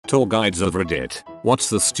Tour guides of Reddit, what's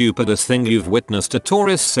the stupidest thing you've witnessed a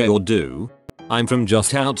tourist say or do? I'm from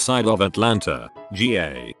just outside of Atlanta,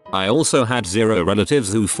 GA. I also had 0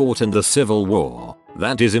 relatives who fought in the Civil War.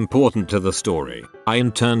 That is important to the story. I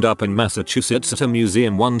interned up in Massachusetts at a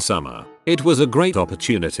museum one summer. It was a great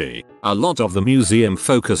opportunity. A lot of the museum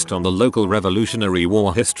focused on the local Revolutionary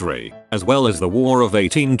War history, as well as the War of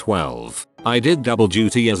 1812. I did double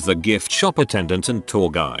duty as the gift shop attendant and tour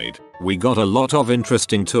guide. We got a lot of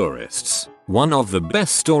interesting tourists. One of the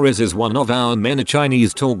best stories is one of our many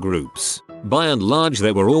Chinese tour groups. By and large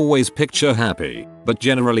they were always picture happy, but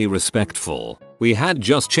generally respectful. We had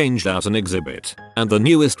just changed out an exhibit, and the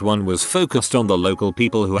newest one was focused on the local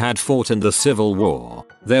people who had fought in the Civil War.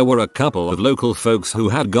 There were a couple of local folks who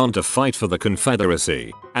had gone to fight for the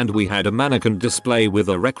Confederacy, and we had a mannequin display with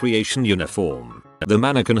a recreation uniform. The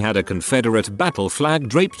mannequin had a Confederate battle flag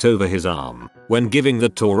draped over his arm. When giving the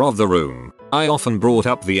tour of the room, I often brought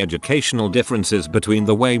up the educational differences between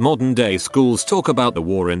the way modern day schools talk about the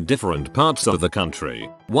war in different parts of the country.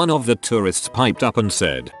 One of the tourists piped up and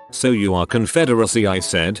said, "So you are Confederacy?" I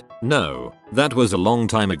said, "No, that was a long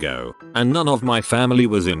time ago, and none of my family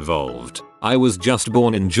was involved. I was just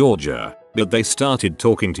born in Georgia." But they started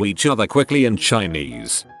talking to each other quickly in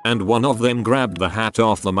Chinese, and one of them grabbed the hat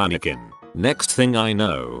off the mannequin. Next thing I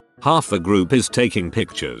know, half the group is taking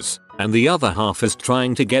pictures, and the other half is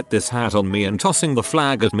trying to get this hat on me and tossing the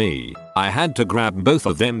flag at me. I had to grab both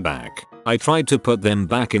of them back. I tried to put them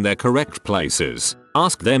back in their correct places,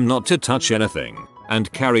 ask them not to touch anything, and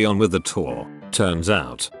carry on with the tour. Turns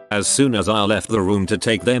out, as soon as I left the room to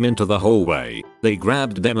take them into the hallway, they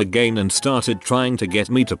grabbed them again and started trying to get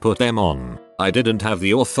me to put them on. I didn't have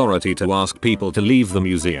the authority to ask people to leave the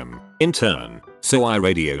museum, in turn, so I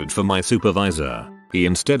radioed for my supervisor. He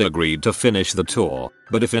instead agreed to finish the tour,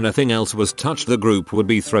 but if anything else was touched the group would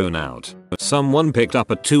be thrown out. Someone picked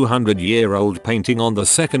up a 200-year-old painting on the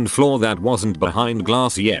second floor that wasn't behind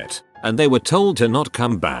glass yet, and they were told to not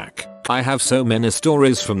come back. I have so many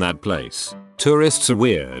stories from that place. Tourists are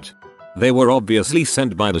weird. They were obviously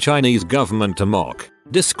sent by the Chinese government to mock,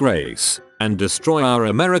 disgrace, and destroy our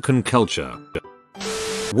American culture.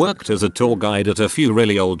 Worked as a tour guide at a few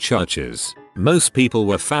really old churches. Most people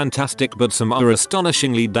were fantastic but some are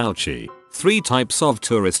astonishingly douchy. 3 types of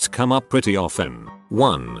tourists come up pretty often.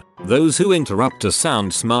 1. Those who interrupt to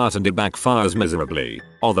sound smart and it backfires miserably.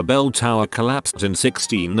 Or the bell tower collapsed in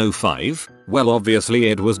 1605? Well, obviously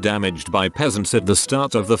it was damaged by peasants at the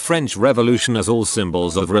start of the French Revolution as all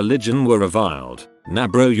symbols of religion were reviled. Nah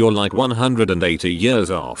bro, you're like 180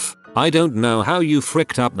 years off. I don't know how you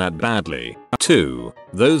fricked up that badly. 2.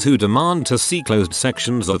 Those who demand to see closed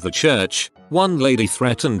sections of the church. One lady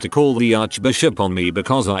threatened to call the archbishop on me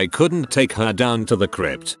because I couldn't take her down to the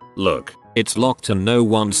crypt. Look, it's locked and no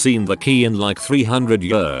one's seen the key in like 300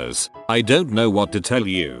 years. I don't know what to tell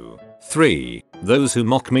you. 3. Those who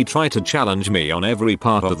mock me try to challenge me on every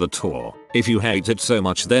part of the tour. If you hate it so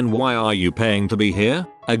much then why are you paying to be here?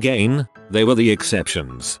 Again, they were the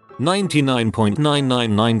exceptions.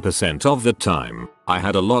 99.999% of the time, I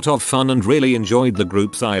had a lot of fun and really enjoyed the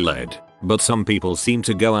groups I led. But some people seem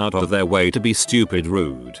to go out of their way to be stupid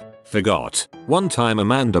rude. Forgot. One time a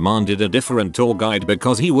man demanded a different tour guide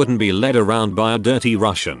because he wouldn't be led around by a dirty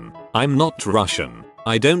Russian. I'm not Russian.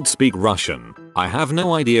 I don't speak Russian. I have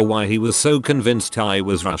no idea why he was so convinced I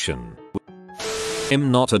was Russian.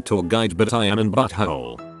 I'm not a tour guide but I am in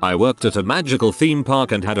butthole. I worked at a magical theme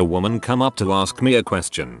park and had a woman come up to ask me a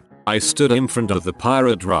question. I stood in front of the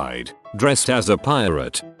pirate ride, dressed as a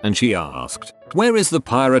pirate, and she asked, "Where is the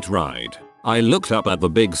pirate ride?" I looked up at the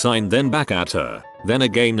big sign then back at her, then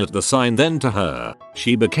again at the sign then to her.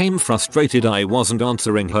 She became frustrated I wasn't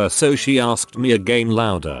answering her so she asked me again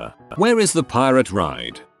louder, "Where is the pirate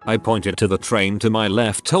ride?" I pointed to the train to my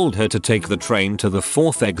left, told her to take the train to the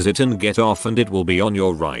 4th exit and get off and it will be on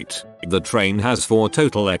your right. The train has 4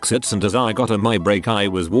 total exits and as I got on my break I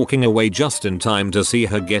was walking away just in time to see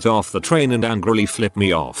her get off the train and angrily flip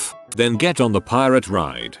me off, then get on the pirate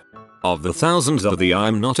ride. Of the thousands of the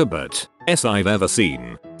I'm not a but I've ever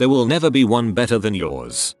seen, there will never be one better than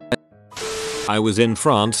yours. I was in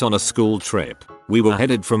France on a school trip. We were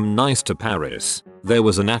headed from Nice to Paris. There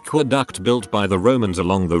was an aqueduct built by the Romans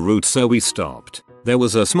along the route so we stopped. There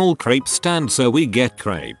was a small crepe stand so we get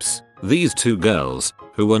crepes. These 2 girls,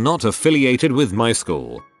 who were not affiliated with my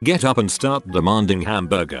school, get up and start demanding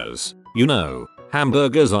hamburgers. You know,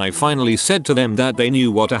 hamburgers. I finally said to them that they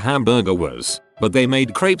knew what a hamburger was, but they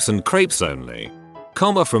made crepes and crepes only.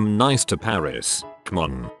 From Nice to Paris. Come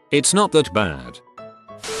on, it's not that bad.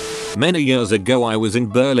 Many years ago I was in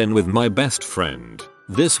Berlin with my best friend.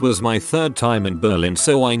 This was my third time in Berlin,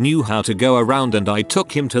 so I knew how to go around, and I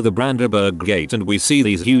took him to the Brandenburg Gate, and we see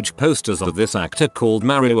these huge posters of this actor called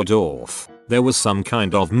Mario Adorf. There was some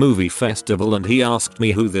kind of movie festival and he asked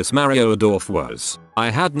me who this Mario Adorf was. I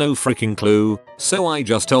had no freaking clue, so I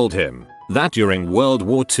just told him that during World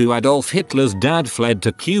War II Adolf Hitler's dad fled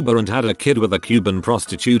to Cuba and had a kid with a Cuban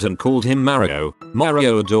prostitute and called him Mario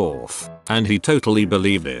Adorf, and he totally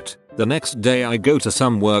believed it. The next day I go to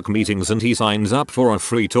some work meetings and he signs up for a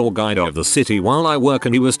free tour guide of the city while I work,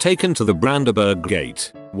 and he was taken to the Brandenburg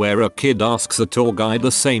Gate, where a kid asks a tour guide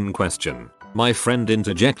the same question. My friend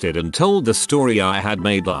interjected and told the story I had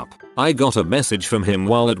made up. I got a message from him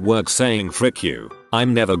while at work saying, "Frick you,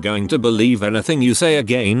 I'm never going to believe anything you say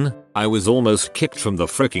again." I was almost kicked from the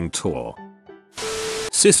fricking tour.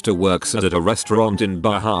 Sister works at a restaurant in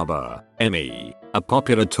Bar Harbor, ME, a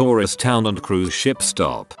popular tourist town and cruise ship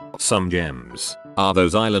stop. Some gems. Are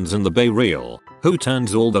those islands in the bay real? Who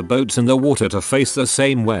turns all the boats in the water to face the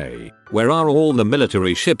same way? Where are all the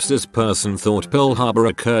military ships? This person thought Pearl Harbor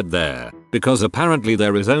occurred there, because apparently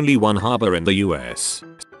there is only one harbor in the US.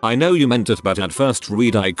 I know you meant it, but at first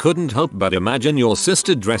read I couldn't help but imagine your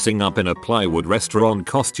sister dressing up in a plywood restaurant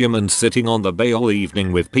costume and sitting on the bay all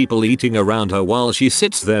evening with people eating around her while she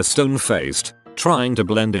sits there stone-faced, trying to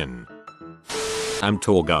blend in. I'm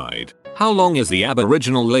tour guide. How long is the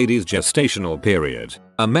Aboriginal lady's gestational period?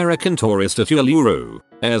 American tourist at Uluru,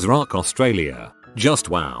 Ayers Rock, Australia. Just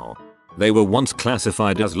wow. They were once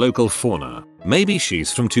classified as local fauna. Maybe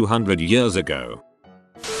she's from 200 years ago.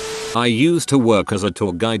 I used to work as a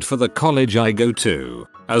tour guide for the college I go to.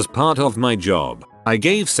 As part of my job, I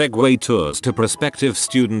gave Segway tours to prospective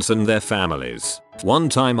students and their families. One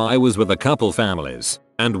time I was with a couple families,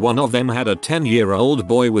 and one of them had a 10-year-old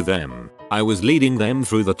boy with them. I was leading them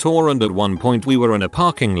through the tour, and at one point we were in a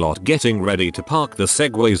parking lot getting ready to park the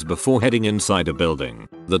Segways before heading inside a building.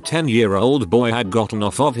 The 10-year-old boy had gotten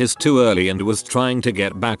off of his too early and was trying to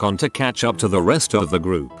get back on to catch up to the rest of the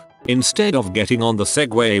group. Instead of getting on the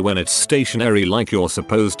Segway when it's stationary like you're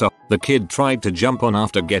supposed to, the kid tried to jump on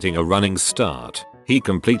after getting a running start. He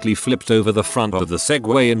completely flipped over the front of the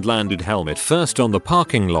Segway and landed helmet first on the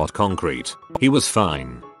parking lot concrete. He was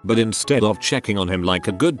fine, but instead of checking on him like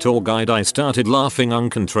a good tour guide, I started laughing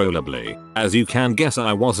uncontrollably. As you can guess,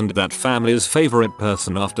 I wasn't that family's favorite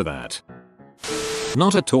person after that.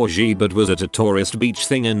 Not a tourgie, but was at a tourist beach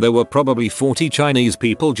thing, and there were probably 40 Chinese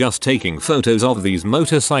people just taking photos of these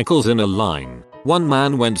motorcycles in a line. One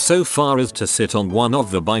man went so far as to sit on one of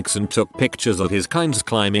the bikes and took pictures of his kinds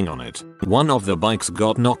climbing on it. One of the bikes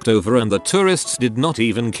got knocked over and the tourists did not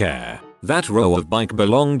even care. That row of bike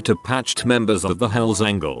belonged to patched members of the Hells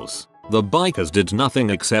Angels. The bikers did nothing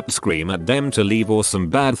except scream at them to leave or some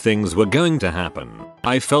bad things were going to happen.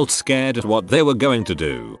 I felt scared at what they were going to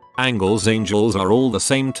do. Angels are all the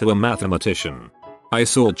same to a mathematician. I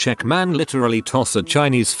saw a Czech man literally toss a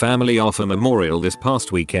Chinese family off a memorial this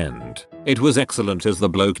past weekend. It was excellent as the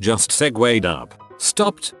bloke just segwayed up,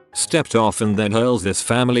 stopped, stepped off, and then hurls this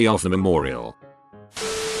family off the memorial.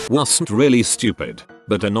 Wasn't really stupid,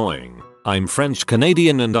 but annoying. I'm French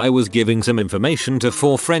Canadian and I was giving some information to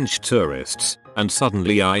 4 French tourists, and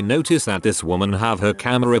suddenly I notice that this woman have her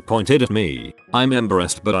camera pointed at me. I'm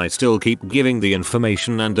embarrassed, but I still keep giving the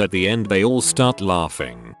information, and at the end they all start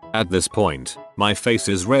laughing. At this point, my face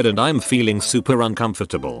is red and I'm feeling super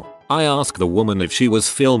uncomfortable. I ask the woman if she was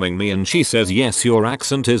filming me and she says yes, your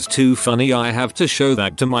accent is too funny, I have to show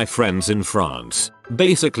that to my friends in France.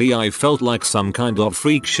 Basically I felt like some kind of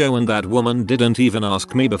freak show, and that woman didn't even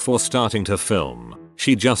ask me before starting to film.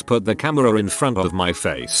 She just put the camera in front of my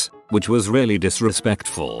face, which was really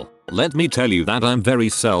disrespectful. Let me tell you that I'm very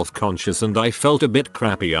self-conscious and I felt a bit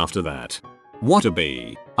crappy after that. What a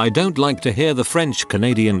bee. I don't like to hear the French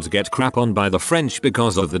Canadians get crap on by the French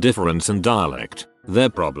because of the difference in dialect. Their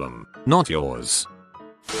problem, not yours.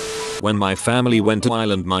 When my family went to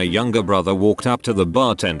Ireland, my younger brother walked up to the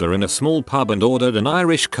bartender in a small pub and ordered an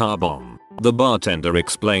Irish car bomb. The bartender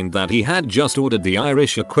explained that he had just ordered the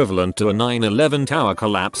Irish equivalent to a 9/11 tower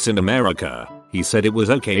collapse in America. He said it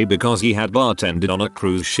was okay because he had bartended on a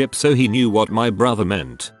cruise ship, so he knew what my brother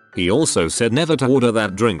meant. He also said never to order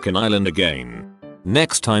that drink in Ireland again.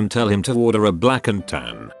 Next time tell him to order a black and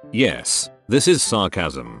tan. Yes, this is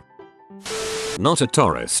sarcasm. Not a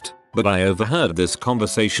tourist, but I overheard this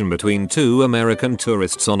conversation between 2 American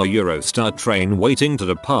tourists on a Eurostar train waiting to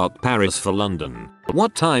depart Paris for London.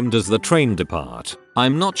 What time does the train depart?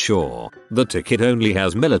 I'm not sure. The ticket only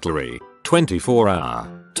has military, 24-hour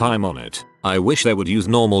time on it. I wish they would use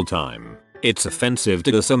normal time. It's offensive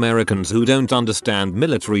to us Americans who don't understand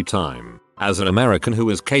military time. As an American who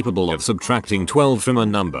is capable of subtracting 12 from a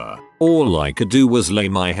number, all I could do was lay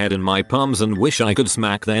my head in my palms and wish I could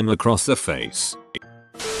smack them across the face.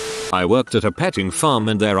 I worked at a petting farm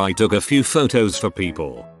and there I took a few photos for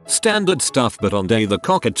people. Standard stuff, but on day the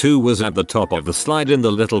cockatoo was at the top of the slide in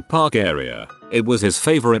the little park area. It was his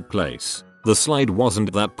favorite place. The slide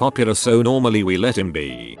wasn't that popular, so normally we let him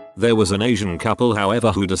be. There was an Asian couple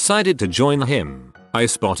however who decided to join him. I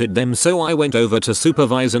spotted them, so I went over to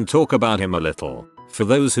supervise and talk about him a little. For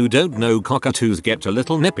those who don't know, cockatoos get a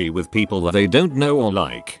little nippy with people that they don't know or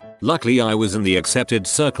like. Luckily I was in the accepted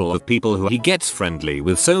circle of people who he gets friendly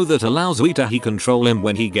with, so that allows me to control him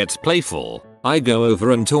when he gets playful. I go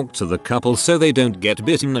over and talk to the couple so they don't get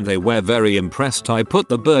bitten, and they were very impressed. I put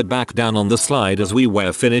the bird back down on the slide as we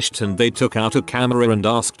were finished and they took out a camera and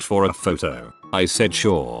asked for a photo. I said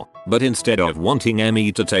sure, but instead of wanting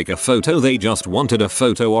me to take a photo they just wanted a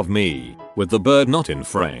photo of me, with the bird not in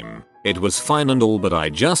frame. It was fine and all, but I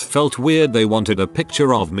just felt weird they wanted a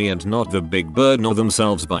picture of me and not the big bird nor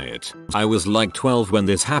themselves by it. I was like 12 when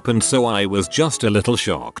this happened, so I was just a little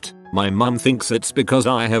shocked. My mum thinks it's because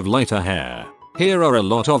I have lighter hair. Here are a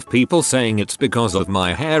lot of people saying it's because of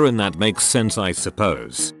my hair, and that makes sense I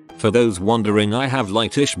suppose. For those wondering, I have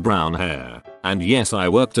lightish brown hair. And yes, I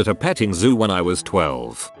worked at a petting zoo when I was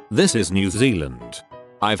 12. This is New Zealand.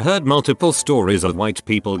 I've heard multiple stories of white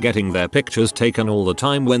people getting their pictures taken all the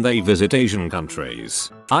time when they visit Asian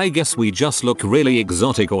countries. I guess we just look really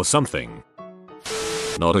exotic or something.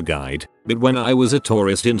 Not a guide, but when I was a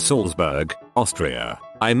tourist in Salzburg, Austria,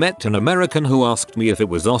 I met an American who asked me if it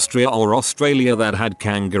was Austria or Australia that had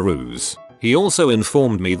kangaroos. He also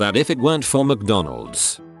informed me that if it weren't for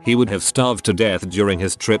McDonald's, he would have starved to death during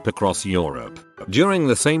his trip across Europe. During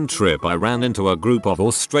the same trip I ran into a group of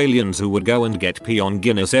Australians who would go and get pee on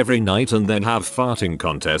Guinness every night and then have farting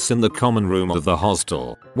contests in the common room of the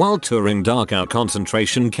hostel. While touring Dachau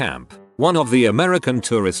concentration camp, one of the American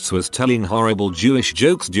tourists was telling horrible Jewish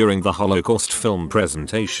jokes during the Holocaust film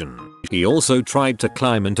presentation. He also tried to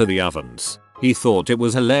climb into the ovens. He thought it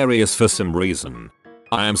was hilarious for some reason.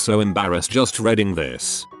 I am so embarrassed just reading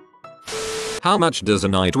this. "How much does a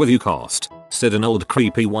night with you cost?" said an old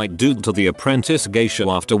creepy white dude to the apprentice geisha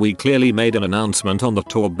after we clearly made an announcement on the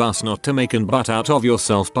tour bus not to make an butt out of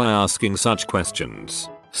yourself by asking such questions.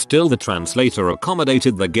 Still, the translator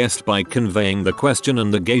accommodated the guest by conveying the question,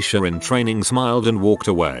 and the geisha in training smiled and walked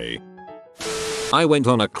away. I went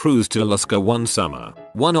on a cruise to Alaska one summer.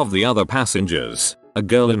 One of the other passengers, a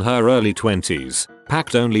girl in her early 20s,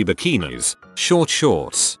 packed only bikinis, short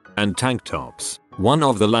shorts, and tank tops. One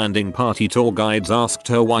of the landing party tour guides asked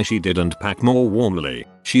her why she didn't pack more warmly.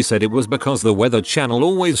 She said it was because the Weather Channel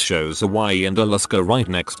always shows Hawaii and Alaska right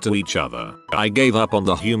next to each other. I gave up on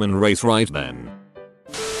the human race right then.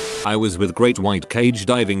 I was with Great White Cage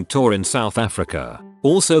Diving Tour in South Africa.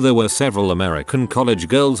 Also there were several American college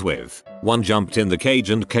girls with. One jumped in the cage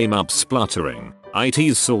and came up spluttering.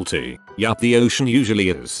 "It's salty." Yup, the ocean usually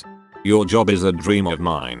is. Your job is a dream of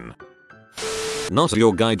mine. Not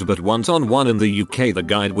your guide, but once on one in the UK the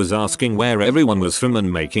guide was asking where everyone was from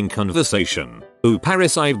and making conversation. "Ooh,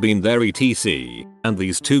 Paris, I've been there etc." And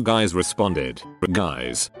these two guys responded.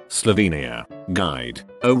 "Guys, Slovenia." Guide: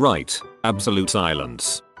 "Oh right." Absolute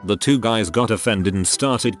silence. The two guys got offended and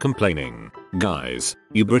started complaining. "Guys,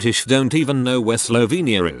 you British don't even know where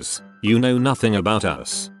Slovenia is. You know nothing about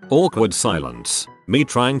us." Awkward silence. Me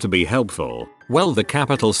trying to be helpful. "Well, the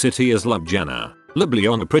capital city is Ljubljana.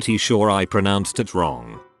 Ljubljana, pretty sure I pronounced it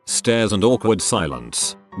wrong." Stares and awkward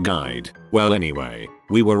silence. Guide: "Well anyway,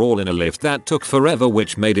 we were all in a lift that took forever,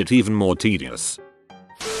 which made it even more tedious."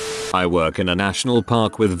 I work in a national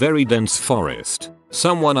park with very dense forest.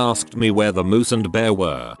 Someone asked me where the moose and bear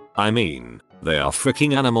were. I mean, they are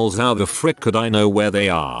freaking animals, how the frick could I know where they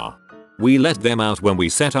are? We let them out when we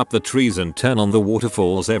set up the trees and turn on the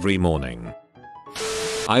waterfalls every morning.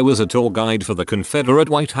 I was a tour guide for the Confederate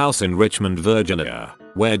White House in Richmond, Virginia,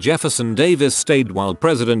 where Jefferson Davis stayed while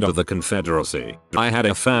president of the Confederacy. I had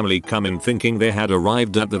a family come in thinking they had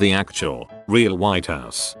arrived at the actual, real White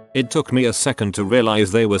House. It took me a second to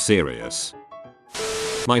realize they were serious.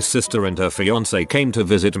 My sister and her fiance came to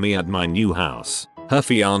visit me at my new house. Her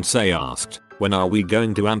fiance asked, "When are we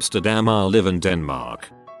going to Amsterdam? I'll live in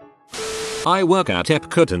Denmark." I work at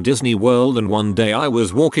Epcot and Disney World, and one day I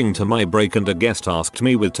was walking to my break and a guest asked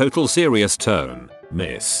me with total serious tone,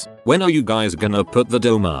 "Miss, when are you guys gonna put the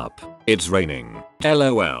dome up? It's raining.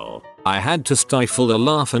 LOL. I had to stifle a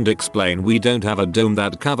laugh and explain we don't have a dome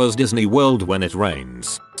that covers Disney World when it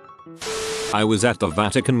rains. I was at the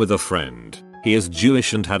Vatican with a friend. He is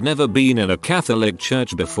Jewish and had never been in a Catholic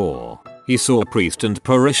church before. He saw a priest and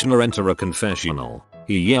parishioner enter a confessional.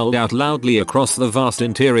 He yelled out loudly across the vast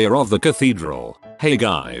interior of the cathedral, "Hey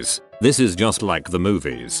guys, this is just like the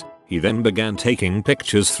movies." He then began taking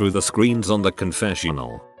pictures through the screens on the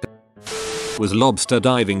confessional. Was lobster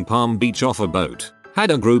diving Palm Beach off a boat.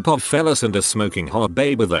 Had a group of fellas and a smoking hot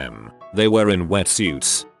babe with them. They were in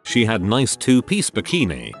wetsuits. She had nice two-piece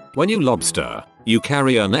bikini. When you lobster, you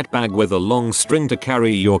carry a net bag with a long string to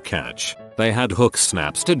carry your catch. They had hook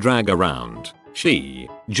snaps to drag around. She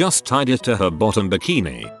just tied it to her bottom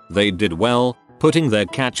bikini. They did well, putting their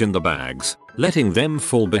catch in the bags, letting them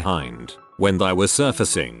fall behind. When they were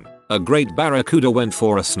surfacing, a great barracuda went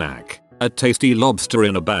for a snack. A tasty lobster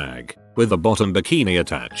in a bag, with a bottom bikini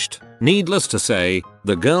attached. Needless to say,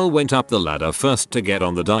 the girl went up the ladder first to get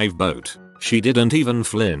on the dive boat. She didn't even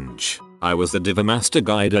flinch. I was the diver master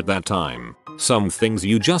guide at that time. Some things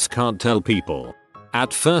you just can't tell people.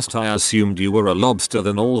 At first I assumed you were a lobster,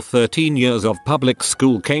 then all 13 years of public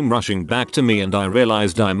school came rushing back to me and I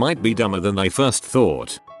realized I might be dumber than I first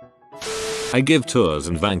thought. I give tours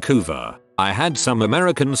in Vancouver. I had some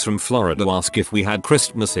Americans from Florida ask if we had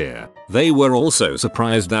Christmas here. They were also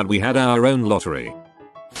surprised that we had our own lottery.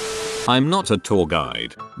 I'm not a tour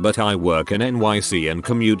guide, but I work in NYC and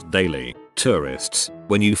commute daily. Tourists,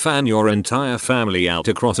 when you fan your entire family out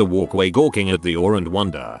across a walkway gawking at the awe and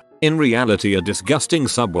wonder, in reality a disgusting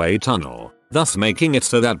subway tunnel, thus making it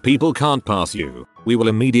so that people can't pass you, we will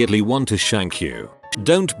immediately want to shank you.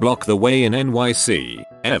 Don't block the way in NYC,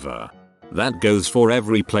 ever. That goes for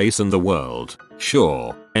every place in the world.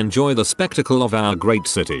 Sure, enjoy the spectacle of our great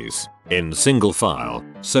cities, in single file,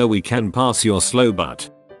 so we can pass your slow butt.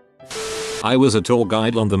 I was a tour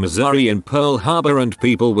guide on the Missouri in Pearl Harbor and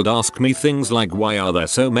people would ask me things like why are there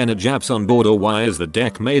so many Japs on board or why is the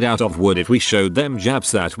deck made out of wood if we showed them Japs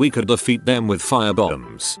that we could defeat them with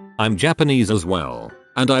firebombs. I'm Japanese as well,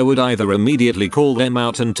 and I would either immediately call them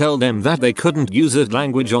out and tell them that they couldn't use that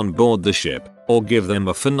language on board the ship, or give them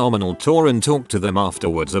a phenomenal tour and talk to them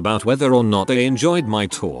afterwards about whether or not they enjoyed my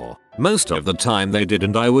tour. Most of the time they did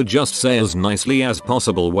and I would just say as nicely as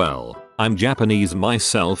possible, well, I'm Japanese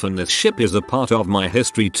myself and this ship is a part of my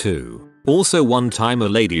history too. Also one time a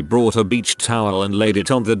lady brought a beach towel and laid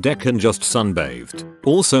it on the deck and just sunbathed.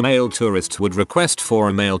 Also male tourists would request for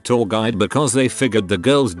a male tour guide because they figured the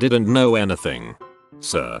girls didn't know anything.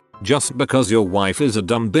 Sir, just because your wife is a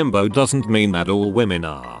dumb bimbo doesn't mean that all women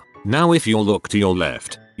are. Now if you look to your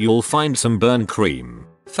left, you'll find some burn cream.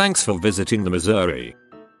 Thanks for visiting the Missouri.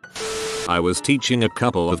 I was teaching a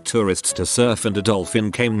couple of tourists to surf and a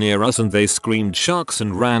dolphin came near us and they screamed sharks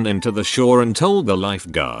and ran into the shore and told the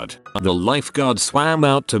lifeguard. The lifeguard swam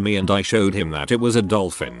out to me and I showed him that it was a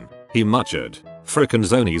dolphin. He muttered, "Frickin'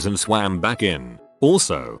 zonies," and swam back in.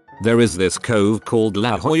 Also, there is this cove called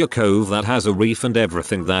La Jolla Cove that has a reef and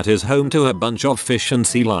everything that is home to a bunch of fish and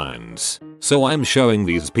sea lions. So I'm showing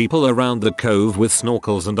these people around the cove with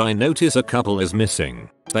snorkels and I notice a couple is missing.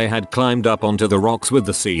 They had climbed up onto the rocks with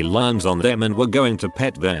the sea lions on them and were going to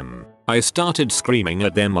pet them. I started screaming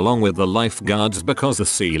at them along with the lifeguards because the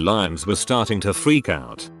sea lions were starting to freak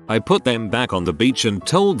out. I put them back on the beach and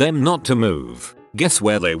told them not to move. Guess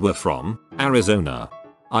where they were from? Arizona.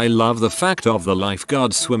 I love the fact of the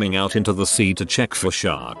lifeguards swimming out into the sea to check for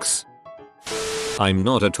sharks. I'm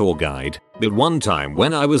not a tour guide, but one time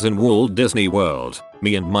when I was in Walt Disney World,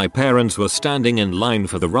 me and my parents were standing in line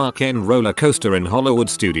for the Rock 'n' Roller Coaster in Hollywood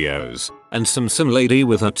Studios, and some lady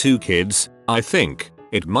with her 2 kids, I think,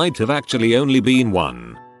 it might have actually only been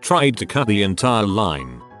one, tried to cut the entire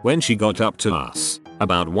line. When she got up to us,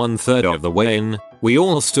 about 1/3 of the way in, we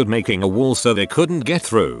all stood making a wall so they couldn't get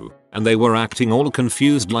through, and they were acting all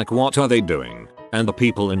confused like what are they doing? And the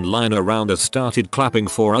people in line around us started clapping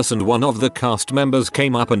for us and one of the cast members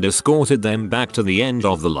came up and escorted them back to the end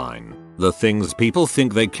of the line. The things people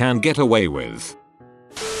think they can get away with.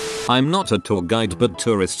 I'm not a tour guide but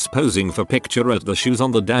tourists posing for picture at the Shoes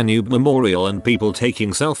on the Danube Memorial and people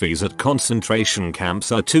taking selfies at concentration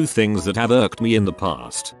camps are 2 things that have irked me in the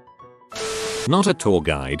past. Not a tour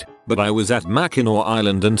guide, but I was at Mackinac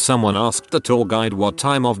Island and someone asked the tour guide what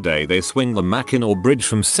time of day they swing the Mackinac Bridge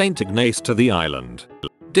from St. Ignace to the island.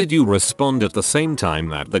 Did you respond at the same time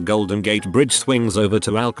that the Golden Gate Bridge swings over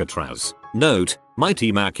to Alcatraz? Note,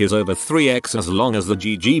 Mighty Mac is over 3x as long as the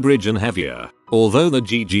GG Bridge and heavier, although the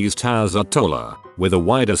GG's towers are taller, with a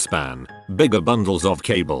wider span, bigger bundles of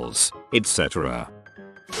cables, etc.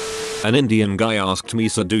 An Indian guy asked me,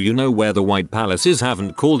 "So do you know where the White Palace is?"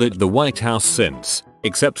 Haven't called it the White House since,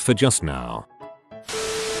 except for just now.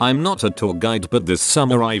 I'm not a tour guide, but this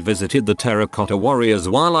summer I visited the Terracotta Warriors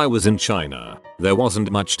while I was in China. There wasn't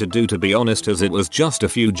much to do, to be honest, as it was just a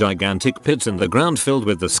few gigantic pits in the ground filled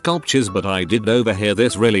with the sculptures, but I did overhear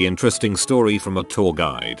this really interesting story from a tour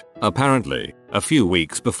guide. Apparently, a few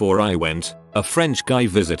weeks before I went, a French guy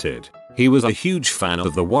visited. He was a huge fan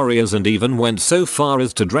of the Warriors and even went so far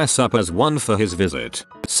as to dress up as one for his visit.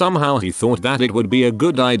 Somehow he thought that it would be a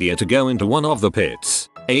good idea to go into one of the pits,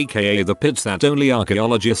 aka the pits that only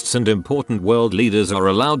archaeologists and important world leaders are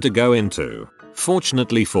allowed to go into.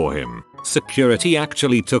 Fortunately for him, security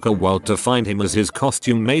actually took a while to find him, as his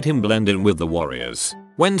costume made him blend in with the Warriors.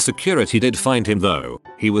 When security did find him though,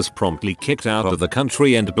 he was promptly kicked out of the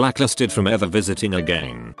country and blacklisted from ever visiting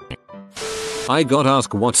again. I got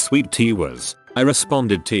asked what sweet tea was. I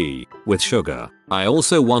responded tea with sugar. I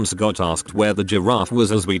also once got asked where the giraffe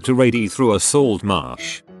was as we paraded through a salt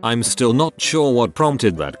marsh. I'm still not sure what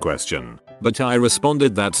prompted that question, but I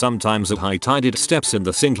responded that sometimes at high tide it steps in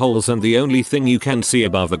the sinkholes and the only thing you can see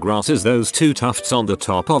above the grass is those two tufts on the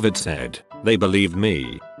top of its head. They believed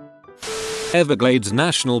me. Everglades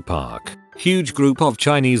National Park. Huge group of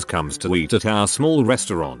Chinese comes to eat at our small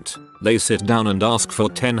restaurant. They sit down and ask for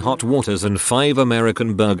 10 hot waters and 5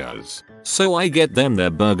 American burgers. So I get them their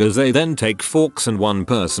burgers. They then take forks and one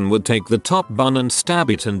person would take the top bun and stab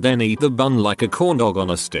it and then eat the bun like a corn dog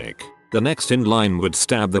on a stick. The next in line would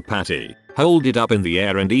stab the patty, hold it up in the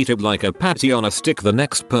air and eat it like a patty on a stick. The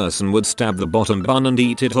next person would stab the bottom bun and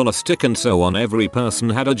eat it on a stick, and so on. Every person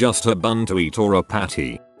had just a bun to eat or a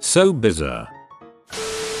patty. So bizarre.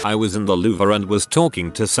 I was in the Louvre and was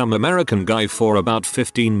talking to some American guy for about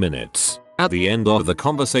 15 minutes. At the end of the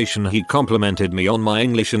conversation he complimented me on my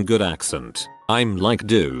English and good accent. I'm like,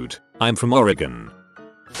 dude, I'm from Oregon.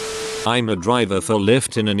 I'm a driver for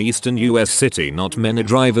Lyft in an eastern US city. Not many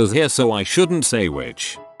drivers here, so I shouldn't say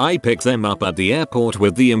which. I picked them up at the airport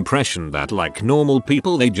with the impression that like normal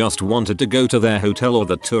people they just wanted to go to their hotel or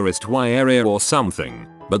the tourist Y area or something.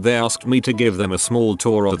 But they asked me to give them a small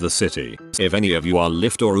tour of the city. If any of you are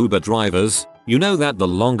Lyft or Uber drivers, you know that the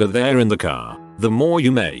longer they're in the car, the more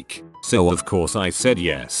you make. So of course I said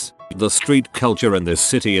yes. The street culture in this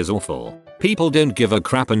city is awful. People don't give a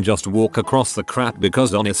crap and just walk across the crap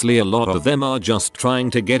because honestly a lot of them are just trying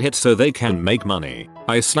to get hit so they can make money.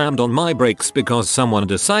 I slammed on my brakes because someone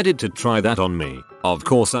decided to try that on me. Of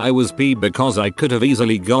course I was peeved because I could have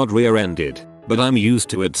easily got rear-ended, but I'm used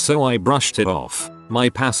to it so I brushed it off. My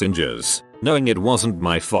passengers, knowing it wasn't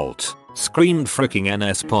my fault, screamed fricking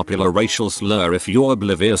NS popular racial slur if you're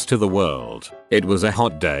oblivious to the world. It was a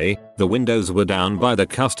hot day, the windows were down by the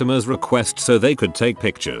customer's request so they could take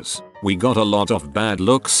pictures. We got a lot of bad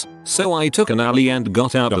looks, so I took an alley and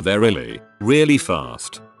got out of there really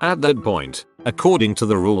fast. At that point, according to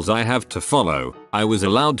the rules I have to follow, I was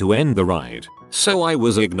allowed to end the ride. So I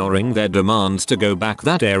was ignoring their demands to go back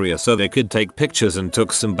that area so they could take pictures and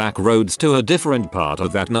took some back roads to a different part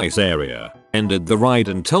of that nice area, ended the ride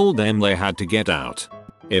and told them they had to get out.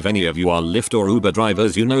 If any of you are Lyft or Uber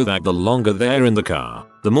drivers, you know that the longer they're in the car,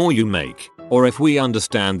 the more you make, or if we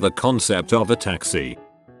understand the concept of a taxi.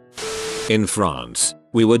 In France,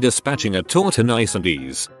 we were dispatching a tour to Nice and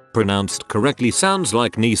Aise, pronounced correctly sounds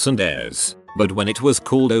like Nice and Aise, but when it was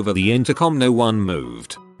called over the intercom no one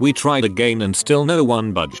moved. We tried again and still no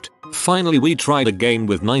one budged. Finally we tried again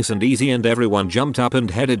with Nice and Easy and everyone jumped up and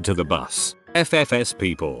headed to the bus. FFS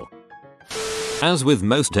people. As with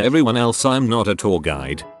most everyone else, I'm not a tour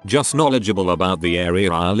guide, just knowledgeable about the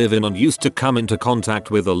area I live in and used to come into contact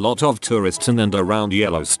with a lot of tourists in and around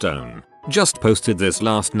Yellowstone. Just posted this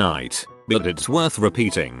last night, but it's worth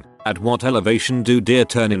repeating. At what elevation do deer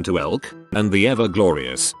turn into elk? And the ever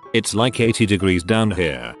glorious, it's like 80 degrees down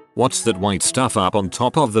here. What's that white stuff up on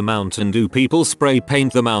top of the mountain? Do people spray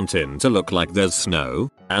paint the mountain to look like there's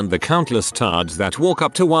snow? And the countless tards that walk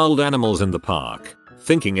up to wild animals in the park,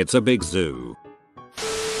 thinking it's a big zoo.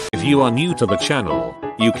 If you are new to the channel,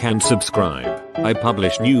 you can subscribe. I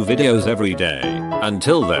publish new videos every day.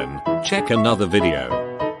 Until then, check another video.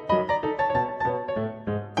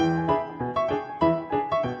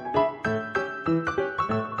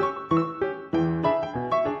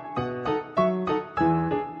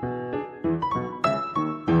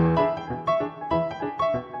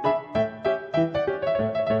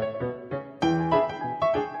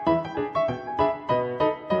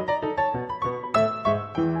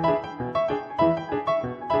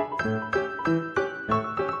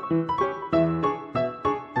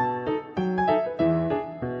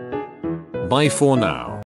 Bye for now.